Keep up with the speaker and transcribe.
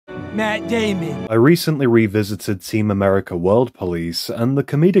Matt Damon. I recently revisited Team America World Police, and the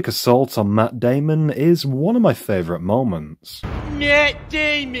comedic assault on Matt Damon is one of my favourite moments. Matt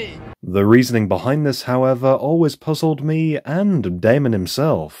Damon! The reasoning behind this, however, always puzzled me and Damon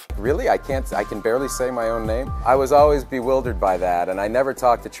himself. Really? I can barely say my own name? I was always bewildered by that, and I never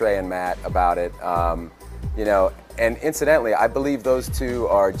talked to Trey and Matt about it. You know, and incidentally, I believe those two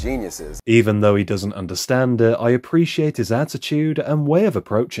are geniuses. Even though he doesn't understand it, I appreciate his attitude and way of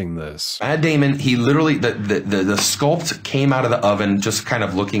approaching this. Matt Damon, he literally, the sculpt came out of the oven just kind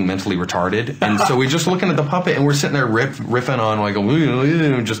of looking mentally retarded. And so we're just looking at the puppet and we're sitting there riffing on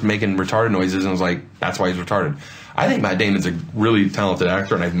like, just making retarded noises. And I was like, that's why he's retarded. I think Matt Damon's a really talented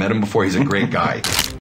actor and I've met him before. He's a great guy.